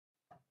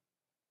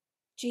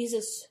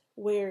Jesus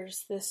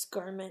wears this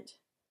garment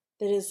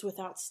that is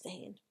without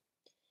stain,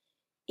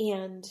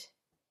 and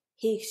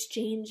he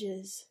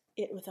exchanges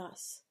it with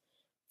us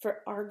for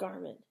our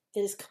garment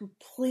that is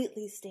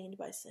completely stained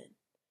by sin.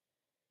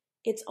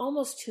 It's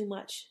almost too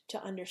much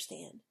to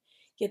understand,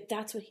 yet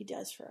that's what he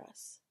does for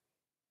us.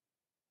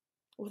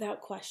 Without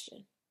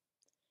question.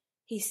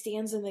 He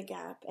stands in the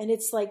gap, and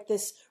it's like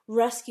this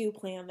rescue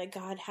plan that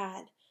God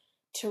had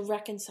to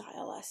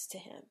reconcile us to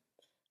him.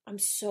 I'm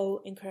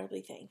so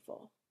incredibly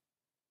thankful.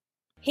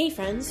 Hey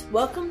friends,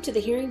 welcome to the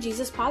Hearing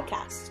Jesus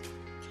podcast.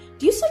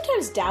 Do you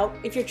sometimes doubt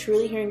if you're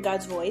truly hearing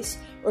God's voice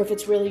or if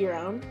it's really your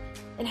own?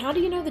 And how do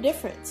you know the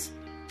difference?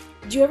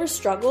 Do you ever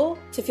struggle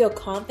to feel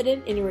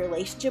confident in your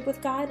relationship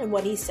with God and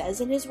what he says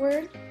in his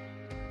word?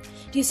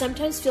 Do you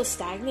sometimes feel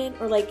stagnant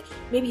or like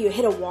maybe you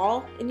hit a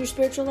wall in your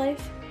spiritual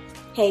life?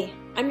 Hey,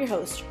 I'm your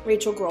host,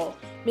 Rachel Grohl,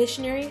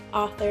 missionary,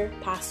 author,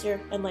 pastor,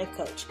 and life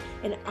coach,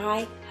 and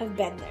I have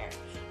been there.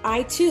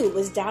 I too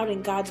was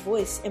doubting God's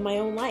voice in my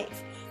own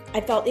life. I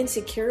felt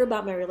insecure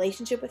about my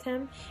relationship with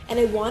him, and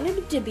I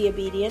wanted to be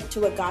obedient to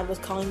what God was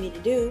calling me to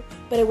do,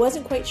 but I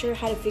wasn't quite sure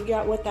how to figure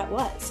out what that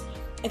was.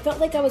 I felt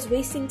like I was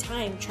wasting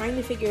time trying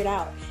to figure it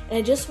out, and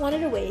I just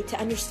wanted a way to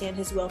understand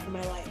his will for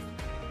my life.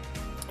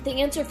 The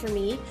answer for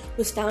me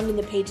was found in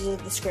the pages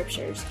of the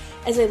scriptures,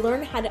 as I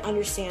learned how to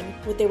understand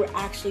what they were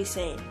actually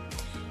saying.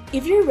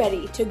 If you're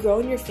ready to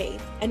grow in your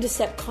faith and to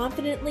step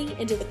confidently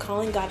into the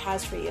calling God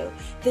has for you,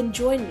 then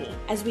join me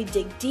as we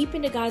dig deep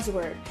into God's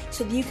Word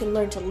so that you can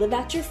learn to live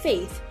out your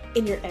faith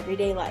in your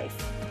everyday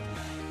life.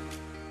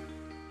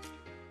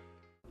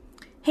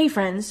 Hey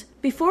friends,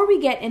 before we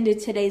get into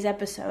today's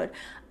episode,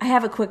 I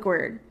have a quick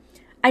word.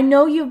 I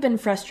know you've been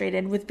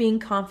frustrated with being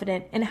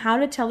confident in how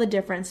to tell the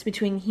difference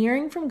between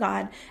hearing from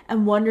God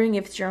and wondering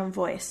if it's your own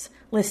voice.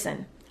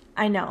 Listen,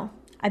 I know.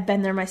 I've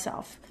been there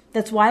myself.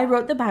 That's why I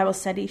wrote the Bible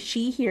study,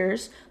 She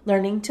Hears,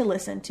 Learning to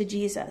Listen to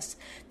Jesus.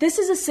 This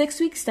is a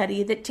 6-week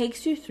study that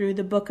takes you through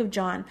the book of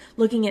John,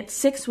 looking at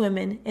 6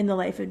 women in the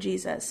life of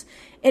Jesus.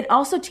 It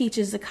also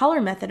teaches the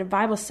color method of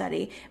Bible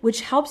study,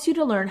 which helps you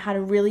to learn how to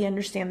really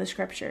understand the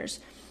scriptures.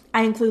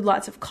 I include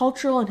lots of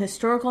cultural and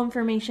historical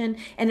information,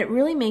 and it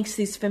really makes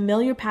these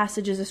familiar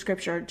passages of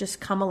scripture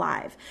just come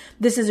alive.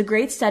 This is a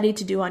great study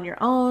to do on your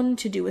own,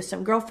 to do with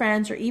some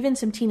girlfriends, or even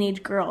some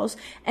teenage girls,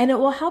 and it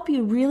will help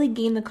you really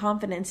gain the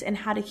confidence in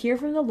how to hear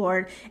from the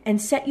Lord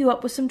and set you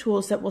up with some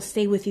tools that will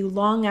stay with you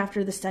long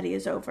after the study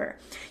is over.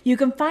 You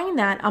can find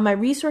that on my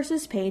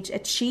resources page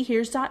at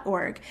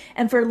shehears.org,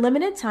 and for a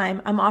limited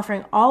time, I'm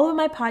offering all of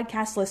my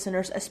podcast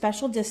listeners a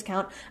special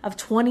discount of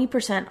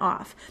 20%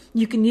 off.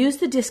 You can use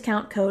the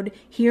discount code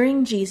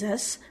Hearing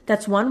Jesus,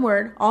 that's one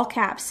word, all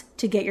caps,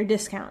 to get your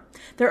discount.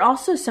 There are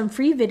also some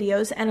free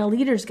videos and a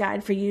leader's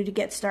guide for you to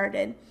get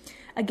started.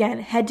 Again,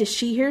 head to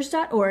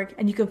shehears.org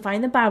and you can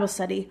find the Bible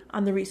study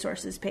on the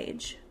resources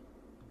page.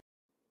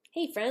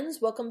 Hey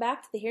friends, welcome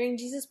back to the Hearing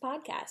Jesus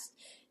podcast.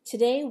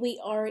 Today we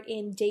are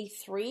in day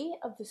 3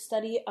 of the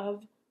study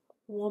of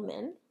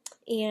woman,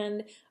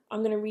 and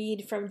I'm going to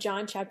read from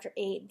John chapter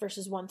 8,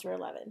 verses 1 through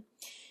 11.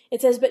 It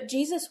says, "But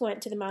Jesus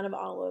went to the Mount of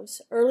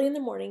Olives. Early in the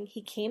morning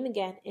he came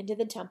again into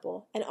the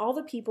temple, and all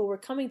the people were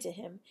coming to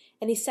him,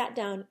 and he sat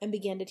down and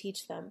began to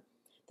teach them.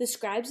 The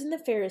scribes and the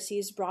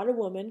Pharisees brought a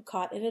woman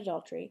caught in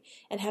adultery,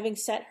 and having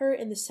set her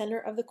in the center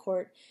of the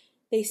court,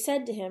 they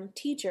said to him,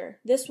 'Teacher,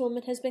 this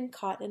woman has been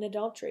caught in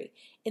adultery,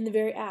 in the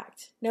very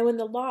act. Now in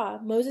the law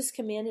Moses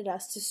commanded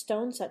us to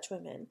stone such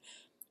women.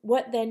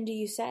 What then do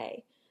you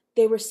say?'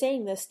 They were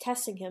saying this,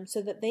 testing him,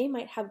 so that they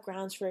might have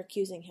grounds for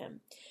accusing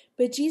him.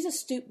 But Jesus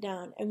stooped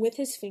down and with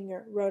his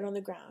finger wrote on the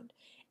ground.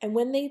 And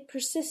when they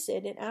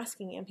persisted in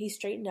asking him, he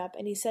straightened up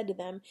and he said to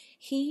them,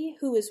 'He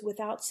who is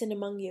without sin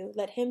among you,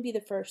 let him be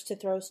the first to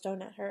throw a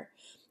stone at her.'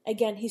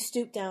 Again he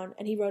stooped down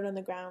and he wrote on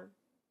the ground.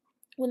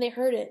 When they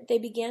heard it, they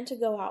began to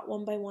go out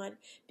one by one,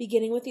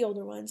 beginning with the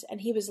older ones, and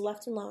he was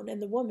left alone,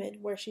 and the woman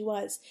where she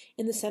was,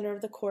 in the center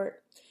of the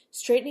court.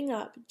 Straightening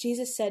up,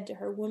 Jesus said to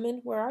her, 'Woman,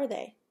 where are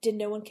they? Did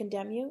no one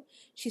condemn you?'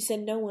 She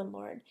said, 'No one,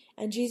 Lord.'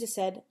 And Jesus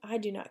said, 'I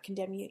do not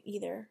condemn you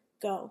either.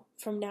 Go.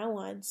 From now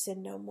on,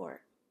 sin no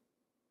more.'"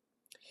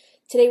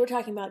 Today we're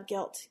talking about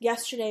guilt.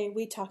 Yesterday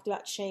we talked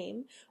about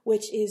shame,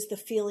 which is the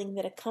feeling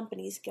that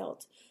accompanies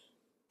guilt.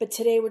 But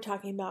today we're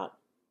talking about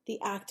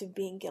the act of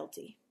being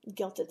guilty,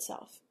 guilt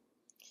itself.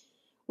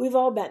 We've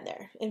all been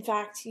there. In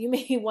fact, you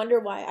may wonder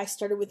why I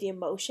started with the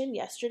emotion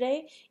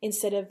yesterday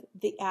instead of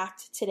the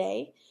act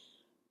today.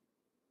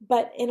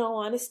 But in all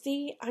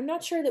honesty, I'm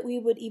not sure that we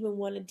would even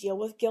want to deal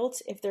with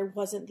guilt if there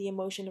wasn't the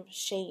emotion of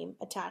shame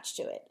attached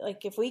to it.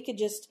 Like if we could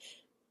just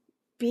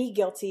be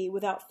guilty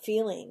without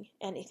feeling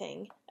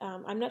anything,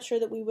 I'm not sure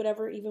that we would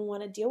ever even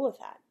want to deal with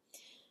that.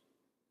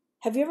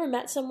 Have you ever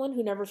met someone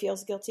who never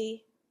feels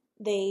guilty?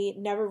 They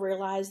never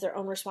realize their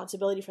own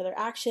responsibility for their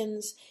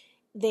actions.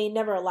 They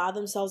never allow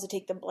themselves to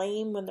take the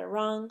blame when they're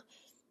wrong.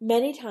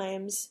 Many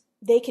times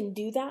they can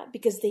do that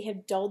because they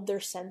have dulled their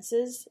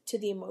senses to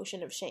the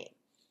emotion of shame.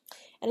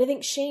 And I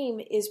think shame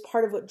is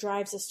part of what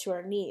drives us to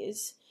our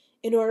knees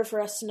in order for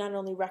us to not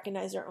only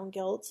recognize our own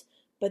guilt,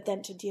 but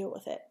then to deal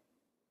with it.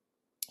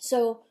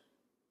 So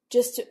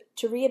just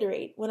to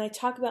reiterate, when I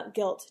talk about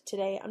guilt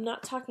today, I'm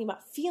not talking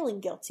about feeling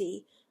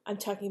guilty. I'm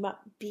talking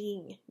about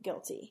being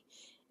guilty.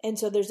 And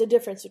so there's a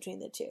difference between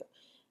the two.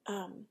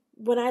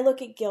 When I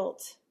look at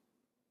guilt,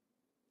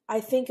 I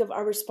think of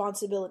our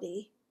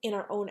responsibility in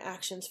our own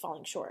actions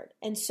falling short.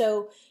 And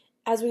so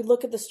as we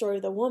look at the story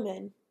of the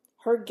woman,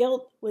 her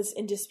guilt was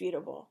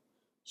indisputable.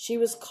 She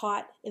was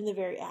caught in the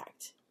very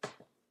act.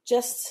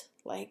 Just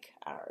like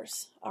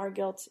ours, our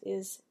guilt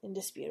is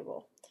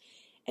indisputable.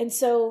 And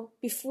so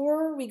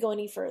before we go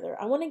any further,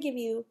 I want to give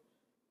you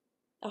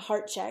a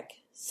heart check,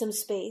 some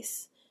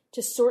space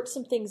to sort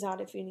some things out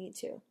if you need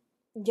to.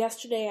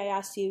 Yesterday, I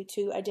asked you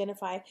to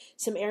identify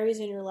some areas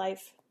in your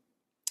life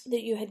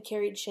that you had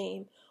carried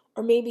shame,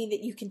 or maybe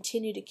that you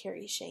continue to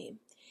carry shame.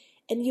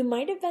 And you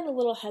might have been a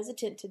little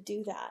hesitant to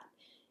do that.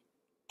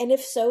 And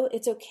if so,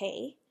 it's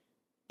okay.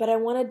 But I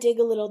want to dig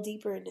a little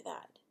deeper into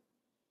that.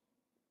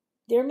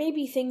 There may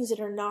be things that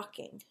are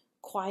knocking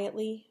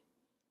quietly,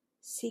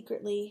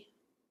 secretly,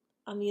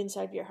 on the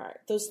inside of your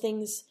heart. Those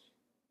things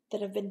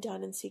that have been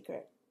done in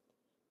secret.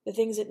 The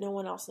things that no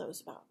one else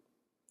knows about.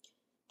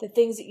 The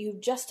things that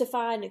you've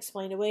justified and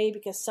explained away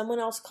because someone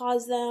else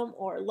caused them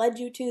or led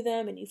you to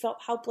them and you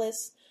felt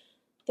helpless.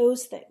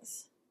 Those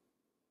things.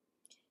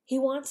 He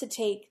wants to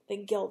take the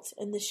guilt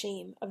and the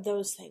shame of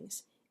those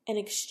things and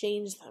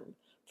exchange them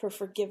for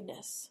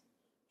forgiveness,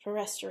 for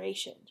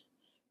restoration,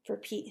 for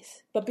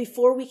peace. But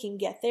before we can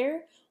get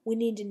there, we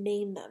need to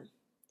name them.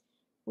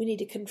 We need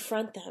to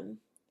confront them,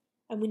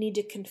 and we need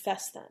to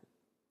confess them.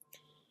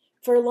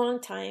 For a long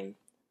time,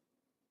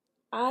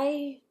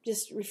 I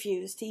just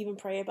refused to even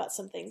pray about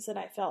some things that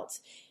I felt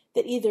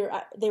that either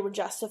they were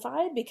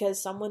justified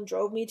because someone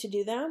drove me to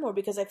do them, or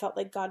because I felt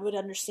like God would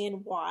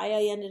understand why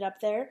I ended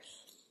up there.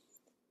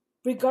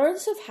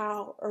 Regardless of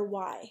how or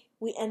why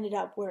we ended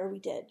up where we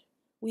did,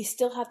 we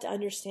still have to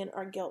understand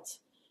our guilt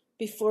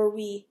before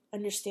we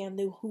understand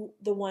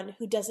the one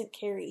who doesn't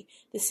carry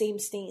the same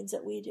stains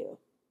that we do.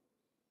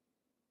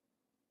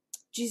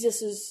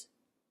 Jesus is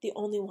the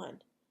only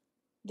one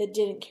that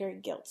didn't carry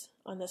guilt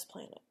on this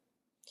planet.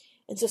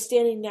 And so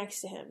standing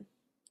next to him,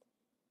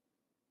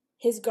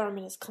 his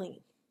garment is clean.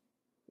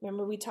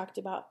 Remember, we talked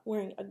about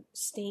wearing a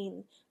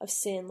stain of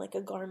sin like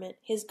a garment.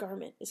 His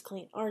garment is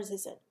clean. Ours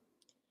isn't.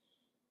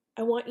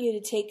 I want you to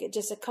take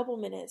just a couple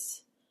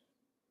minutes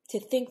to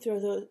think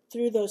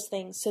through those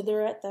things so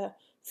they're at the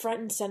front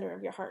and center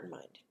of your heart and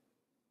mind.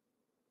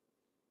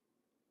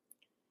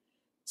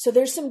 So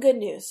there's some good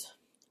news.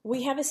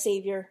 We have a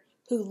Savior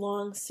who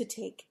longs to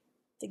take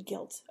the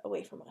guilt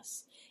away from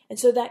us. And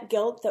so that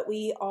guilt that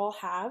we all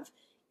have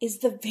is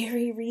the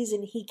very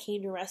reason he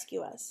came to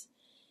rescue us.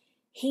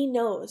 He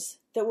knows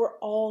that we're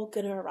all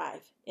going to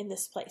arrive in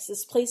this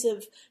place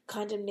of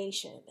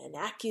condemnation and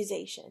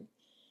accusation.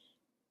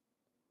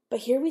 But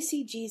here we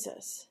see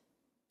Jesus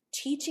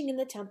teaching in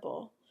the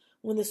temple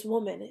when this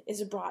woman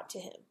is brought to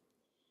him.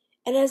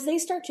 And as they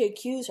start to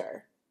accuse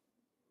her,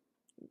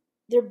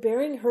 they're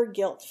bearing her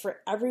guilt for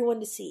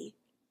everyone to see.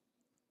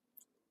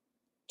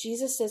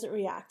 Jesus doesn't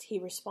react, he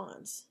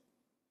responds.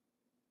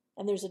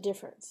 And there's a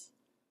difference.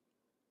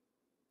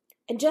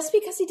 And just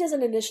because he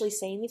doesn't initially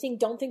say anything,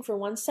 don't think for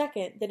 1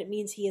 second that it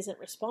means he isn't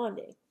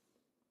responding.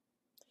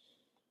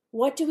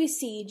 What do we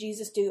see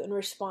Jesus do in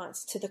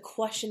response to the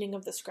questioning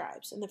of the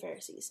scribes and the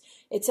Pharisees?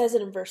 It says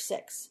it in verse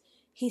 6.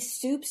 He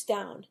stoops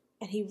down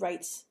and he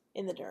writes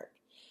in the dirt.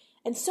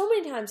 And so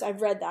many times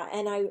I've read that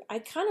and I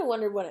kind of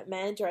wondered what it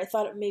meant, or I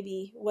thought it may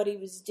be what he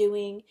was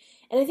doing.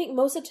 And I think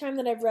most of the time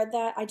that I've read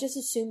that, I just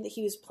assumed that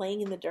he was playing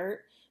in the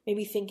dirt,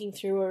 maybe thinking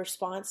through a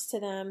response to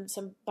them,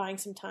 buying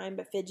some time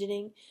but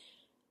fidgeting.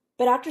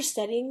 But after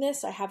studying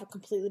this, I have a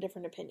completely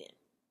different opinion.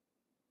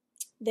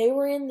 They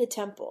were in the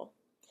temple,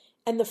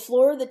 and the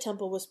floor of the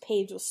temple was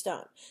paved with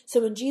stone.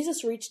 So when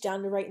Jesus reached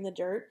down to write in the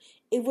dirt,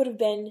 it would have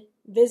been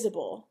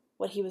visible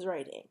what he was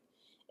writing.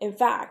 In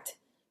fact,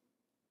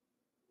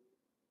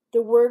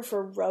 the word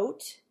for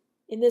wrote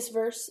in this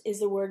verse is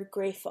the word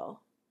grapho,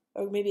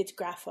 or maybe it's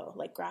grapho,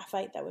 like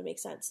graphite, that would make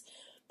sense.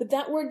 But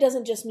that word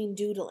doesn't just mean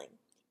doodling.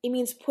 It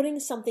means putting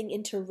something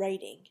into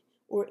writing,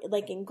 or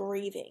like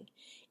engraving.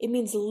 It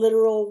means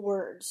literal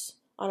words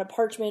on a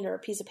parchment or a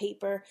piece of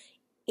paper.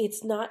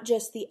 It's not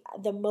just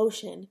the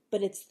motion,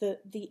 but it's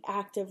the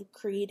act of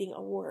creating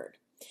a word.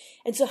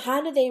 And so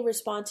how do they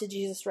respond to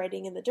Jesus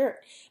writing in the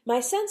dirt? My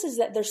sense is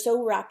that they're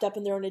so wrapped up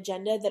in their own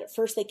agenda that at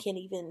first they can't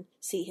even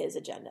see his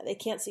agenda. They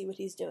can't see what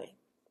he's doing.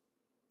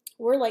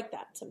 We're like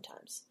that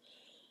sometimes.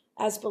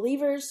 As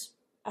believers,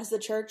 as the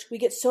church, we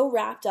get so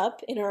wrapped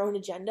up in our own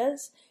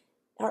agendas,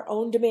 our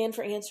own demand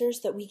for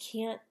answers, that we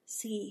can't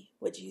see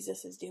what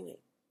Jesus is doing.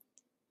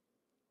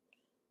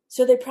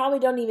 So they probably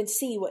don't even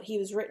see what he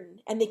was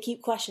written, and they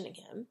keep questioning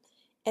him.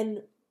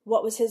 And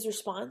what was his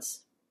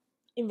response?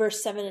 In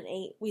verse 7 and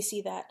 8, we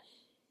see that.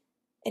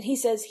 And he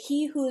says,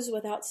 "He who is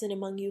without sin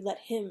among you, let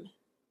him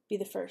be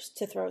the first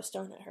to throw a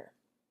stone at her."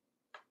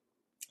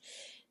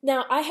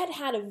 Now, I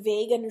had a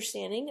vague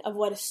understanding of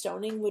what a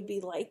stoning would be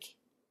like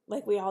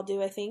like we all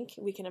do, I think,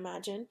 we can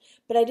imagine,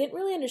 but I didn't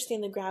really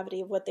understand the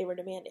gravity of what they were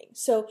demanding.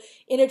 So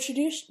in a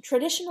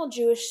traditional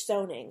Jewish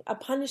stoning, a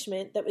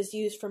punishment that was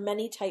used for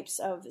many types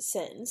of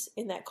sins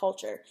in that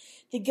culture,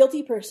 the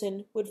guilty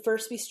person would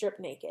first be stripped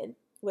naked,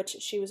 which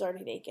she was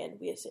already naked,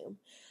 we assume.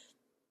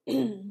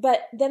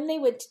 But then they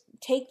would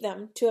take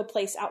them to a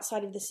place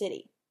outside of the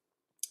city,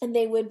 and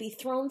they would be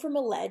thrown from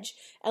a ledge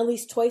at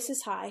least twice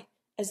as high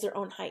as their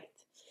own height.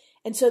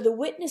 And so the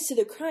witness to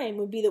the crime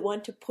would be the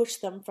one to push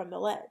them from the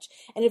ledge.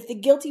 And if the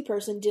guilty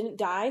person didn't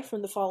die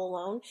from the fall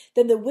alone,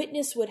 then the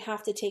witness would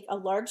have to take a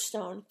large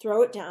stone,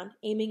 throw it down,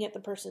 aiming at the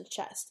person's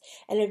chest.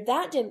 And if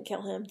that didn't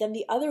kill him, then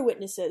the other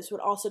witnesses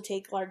would also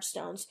take large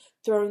stones,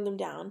 throwing them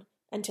down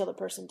until the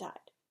person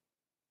died.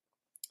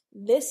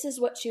 This is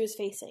what she was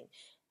facing.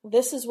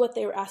 This is what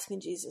they were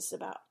asking Jesus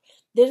about.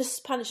 This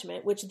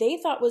punishment, which they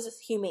thought was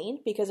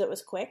humane because it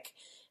was quick,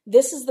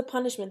 this is the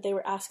punishment they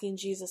were asking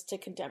Jesus to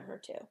condemn her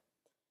to.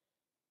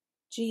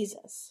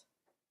 Jesus,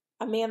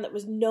 a man that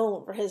was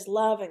known for his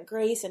love and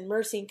grace and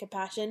mercy and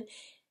compassion,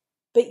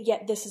 but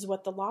yet this is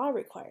what the law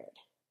required.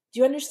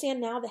 Do you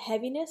understand now the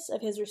heaviness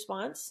of his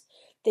response?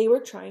 They were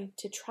trying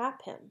to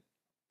trap him.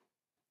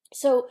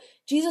 So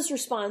Jesus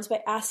responds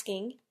by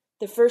asking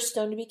the first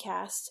stone to be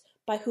cast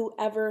by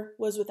whoever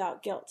was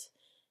without guilt.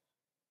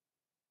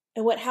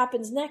 And what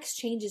happens next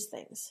changes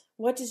things.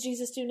 What does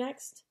Jesus do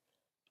next?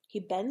 He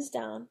bends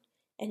down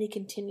and he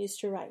continues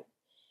to write.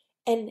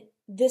 And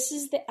this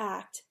is the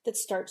act that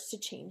starts to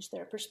change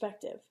their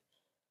perspective.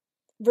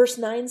 Verse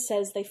 9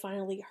 says they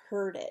finally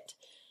heard it.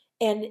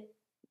 And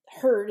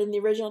heard in the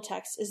original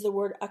text is the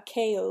word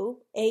akouo,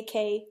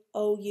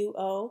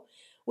 A-K-O-U-O,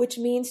 which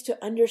means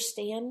to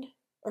understand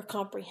or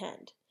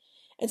comprehend.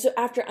 And so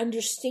after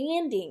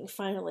understanding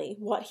finally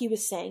what he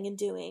was saying and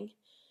doing,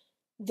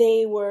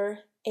 they were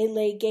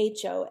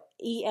elegcho,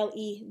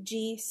 E-L-E-G-C-H-O,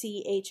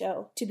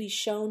 to be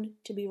shown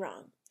to be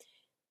wrong.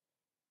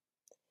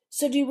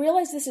 So do you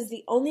realize this is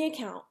the only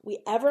account we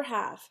ever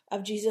have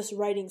of Jesus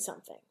writing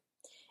something?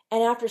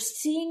 And after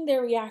seeing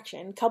their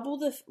reaction,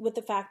 coupled with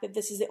the fact that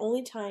this is the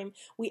only time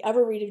we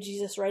ever read of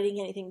Jesus writing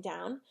anything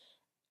down,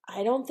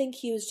 I don't think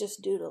he was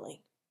just doodling.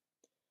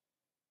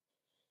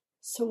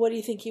 So what do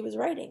you think he was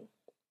writing?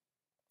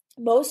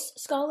 Most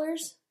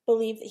scholars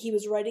believe that he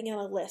was writing out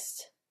a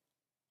list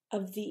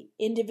of the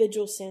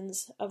individual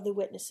sins of the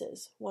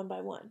witnesses, one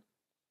by one.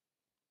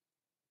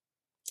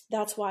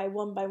 That's why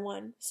one by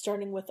one,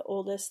 starting with the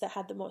oldest that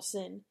had the most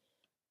sin,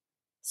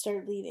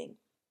 started leaving.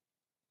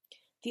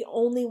 The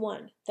only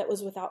one that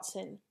was without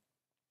sin,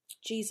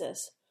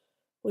 Jesus,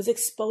 was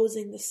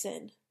exposing the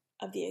sin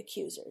of the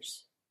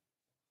accusers.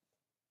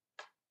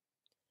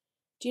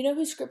 Do you know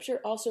who Scripture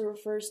also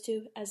refers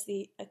to as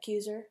the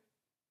accuser?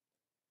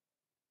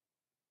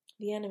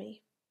 The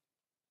enemy.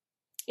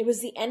 It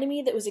was the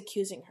enemy that was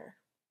accusing her.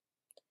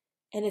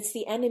 And it's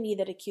the enemy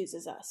that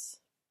accuses us.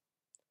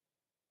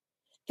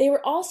 They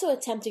were also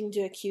attempting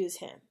to accuse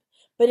him.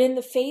 But in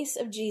the face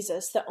of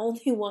Jesus, the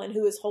only one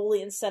who is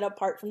holy and set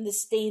apart from the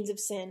stains of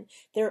sin,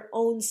 their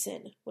own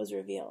sin was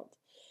revealed.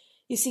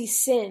 You see,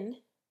 sin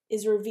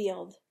is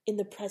revealed in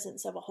the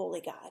presence of a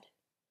holy God.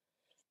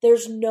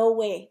 There's no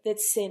way that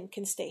sin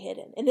can stay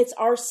hidden. And it's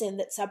our sin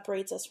that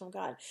separates us from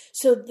God.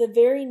 So the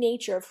very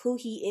nature of who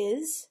he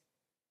is,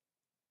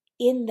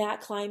 in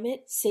that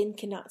climate, sin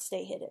cannot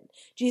stay hidden.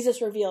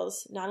 Jesus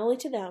reveals, not only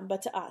to them,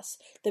 but to us,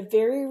 the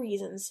very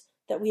reasons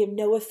that we have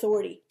no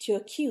authority to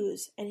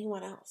accuse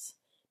anyone else,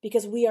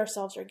 because we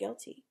ourselves are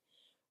guilty.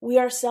 We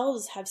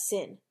ourselves have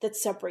sin that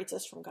separates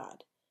us from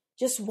God.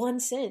 Just one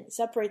sin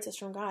separates us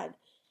from God.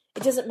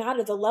 It doesn't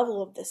matter the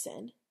level of the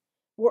sin.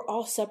 We're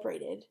all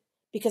separated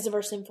because of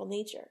our sinful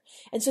nature.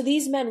 And so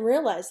these men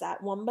realized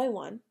that one by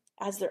one,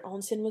 as their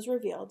own sin was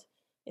revealed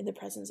in the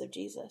presence of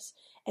Jesus.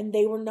 And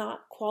they were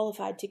not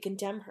qualified to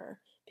condemn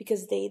her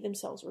because they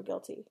themselves were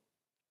guilty.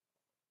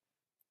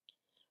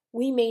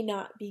 We may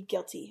not be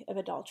guilty of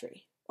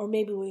adultery, or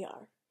maybe we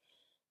are,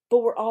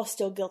 but we're all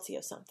still guilty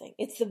of something.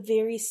 It's the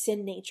very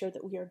sin nature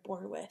that we are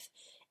born with,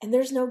 and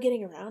there's no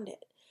getting around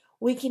it.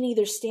 We can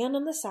either stand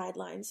on the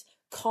sidelines,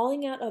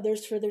 calling out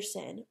others for their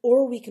sin,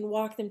 or we can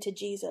walk them to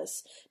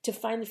Jesus to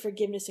find the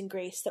forgiveness and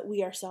grace that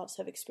we ourselves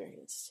have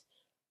experienced.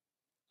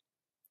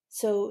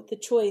 So the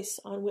choice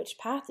on which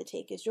path to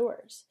take is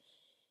yours.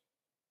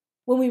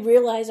 When we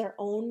realize our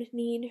own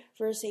need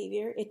for a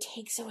Savior, it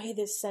takes away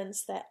this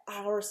sense that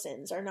our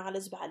sins are not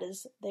as bad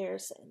as their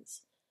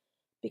sins,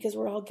 because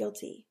we're all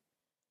guilty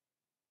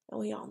and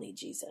we all need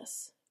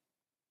Jesus.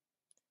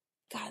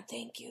 God,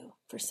 thank you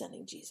for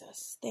sending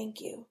Jesus.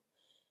 Thank you.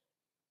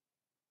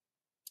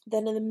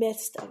 Then in the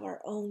midst of our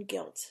own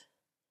guilt,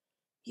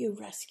 you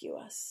rescue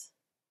us.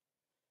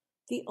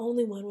 The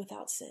only one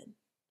without sin,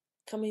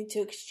 coming to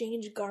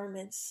exchange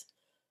garments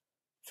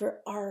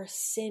for our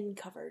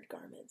sin-covered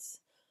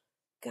garments.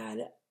 God,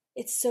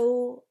 it's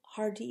so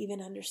hard to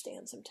even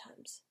understand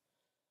sometimes.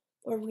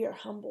 Lord, we are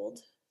humbled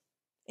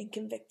and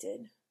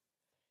convicted.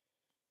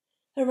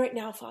 And right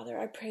now, Father,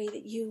 I pray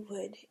that you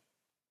would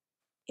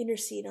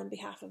intercede on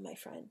behalf of my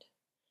friend,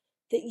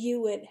 that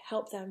you would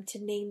help them to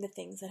name the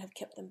things that have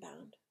kept them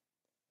bound.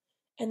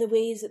 and the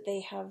ways that they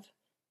have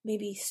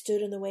maybe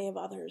stood in the way of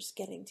others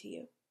getting to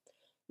you.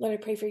 Lord, I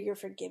pray for your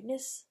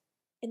forgiveness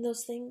in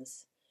those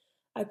things.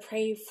 I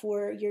pray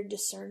for your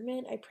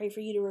discernment. I pray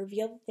for you to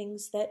reveal the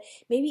things that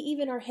maybe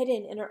even are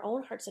hidden in our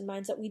own hearts and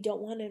minds that we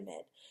don't want to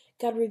admit.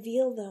 God,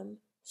 reveal them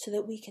so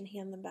that we can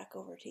hand them back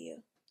over to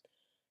you.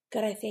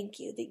 God, I thank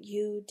you that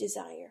you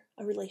desire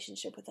a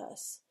relationship with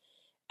us.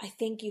 I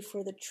thank you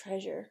for the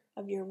treasure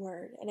of your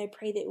word, and I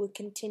pray that it would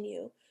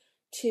continue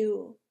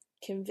to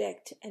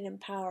convict and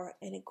empower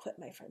and equip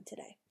my friend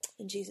today.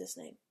 In Jesus'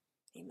 name,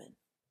 amen.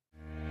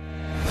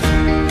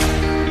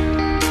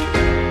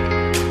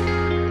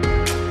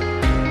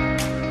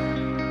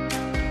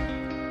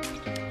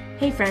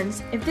 Hey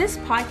friends, if this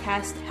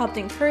podcast helped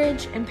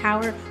encourage,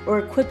 empower, or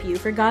equip you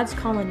for God's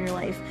call in your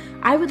life,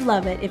 I would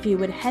love it if you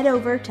would head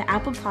over to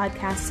Apple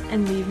Podcasts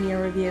and leave me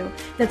a review.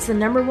 That's the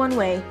 #1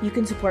 way you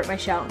can support my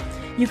show.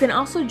 You can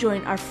also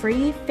join our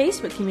free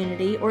Facebook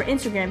community or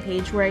Instagram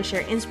page where I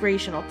share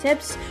inspirational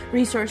tips,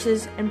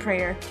 resources, and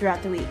prayer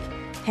throughout the week.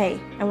 Hey,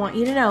 I want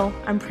you to know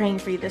I'm praying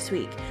for you this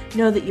week.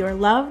 Know that you are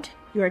loved,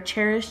 you are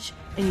cherished,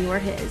 and you are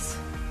His.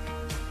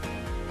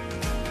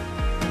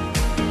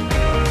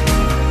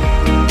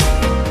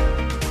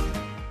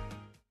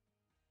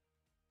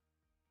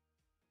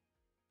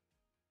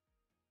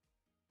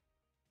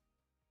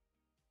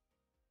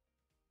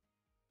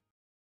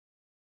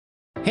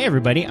 Hey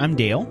everybody, I'm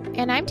Dale.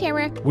 And I'm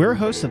Tamara. We're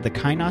hosts of the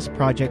Kainos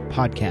Project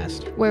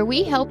podcast, where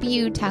we help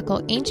you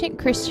tackle ancient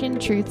Christian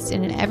truths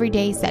in an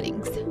everyday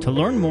settings. To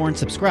learn more and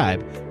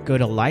subscribe, go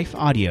to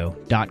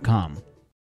lifeaudio.com.